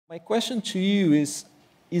My question to you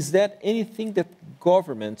is that anything that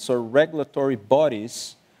governments or regulatory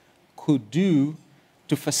bodies could do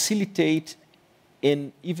to facilitate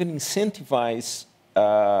and even incentivize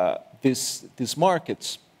these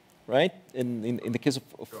markets, right? In the case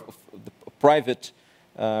of the private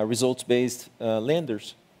results-based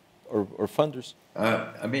lenders or funders?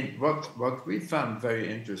 I mean, what we found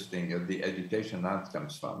very interesting at the Education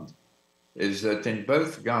Outcomes Fund is that in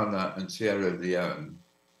both Ghana and Sierra Leone,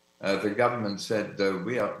 the government said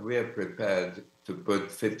we are prepared to put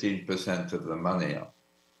 15% of the money up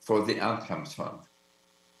for the Outcomes Fund,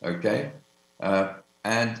 okay?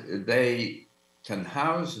 And they can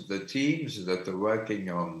house the teams that are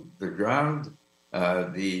working on the ground.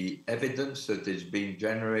 The evidence that is being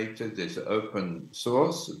generated is open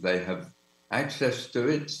source. They have access to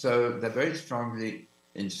it, so they're very strongly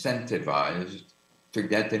incentivized to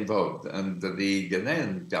get involved. And the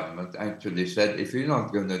Ghanaian government actually said, if you're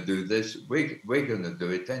not going to do this, we're going to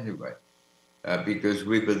do it anyway, because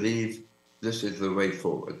we believe this is the way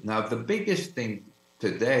forward. Now, the biggest thing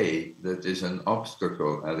today that is an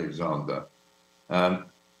obstacle, Alexander,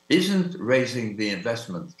 isn't raising the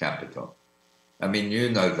investment capital. I mean, you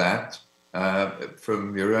know that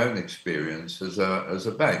from your own experience as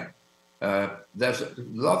a bank. There's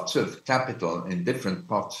lots of capital in different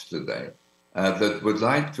pots today that would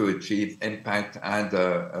like to achieve impact and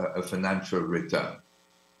a financial return.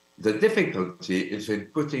 The difficulty is in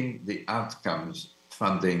putting the outcomes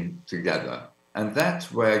funding together. And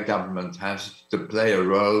that's where government has to play a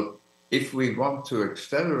role if we want to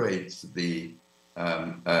accelerate the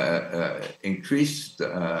increased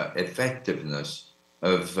effectiveness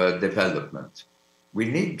of development. We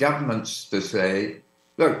need governments to say,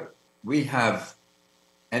 look, we have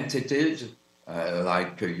entities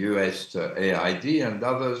like US AID and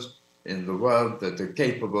others in the world that are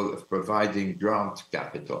capable of providing grant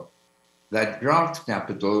capital. That grant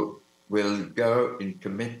capital will go in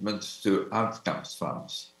commitments to outcomes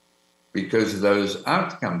funds, because those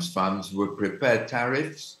outcomes funds will prepare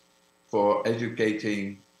tariffs for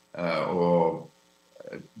educating or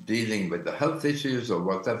dealing with the health issues or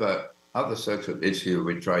whatever other social issue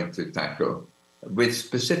we're trying to tackle with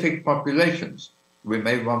specific populations. We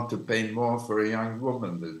may want to pay more for a young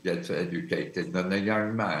woman that gets educated than a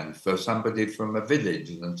young man, for somebody from a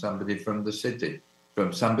village than somebody from the city,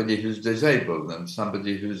 from somebody who's disabled than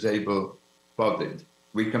somebody who's able-bodied.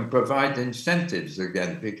 We can provide incentives,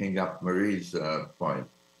 again, picking up Marie's point,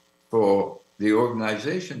 for the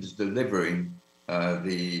organizations delivering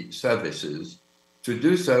the services to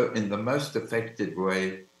do so in the most effective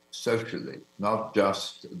way socially, not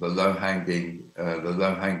just the low-hanging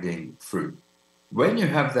fruit. When you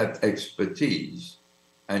have that expertise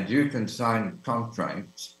and you can sign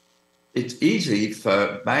contracts, it's easy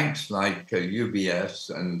for banks like UBS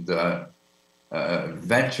and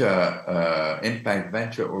impact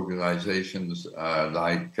venture organizations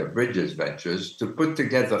like Bridges Ventures to put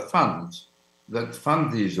together funds that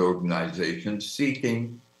fund these organizations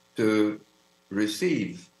seeking to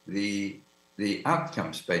receive the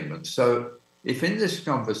outcomes payments. So if in this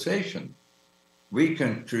conversation we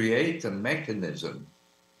can create a mechanism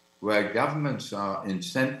where governments are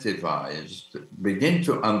incentivized, begin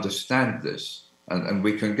to understand this, and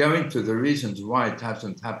we can go into the reasons why it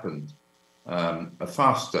hasn't happened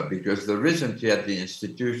faster, because there isn't yet the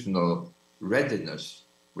institutional readiness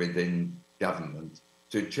within government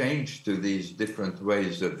to change to these different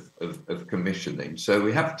ways of commissioning. So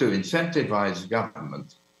we have to incentivize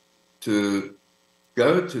government to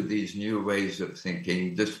go to these new ways of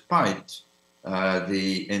thinking, despite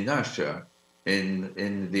the inertia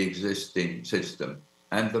in the existing system.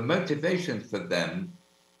 And the motivation for them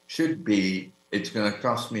should be, it's going to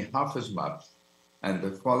cost me half as much, and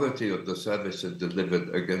the quality of the services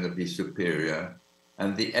delivered are going to be superior,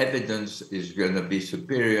 and the evidence is going to be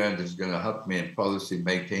superior and is going to help me in policy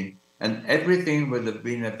making, and everything will have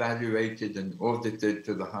been evaluated and audited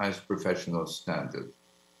to the highest professional standard.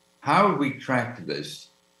 How we crack this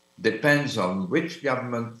depends on which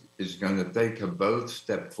government is going to take a bold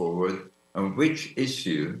step forward and which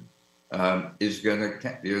issue is going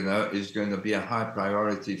to be a high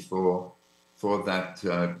priority for that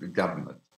government.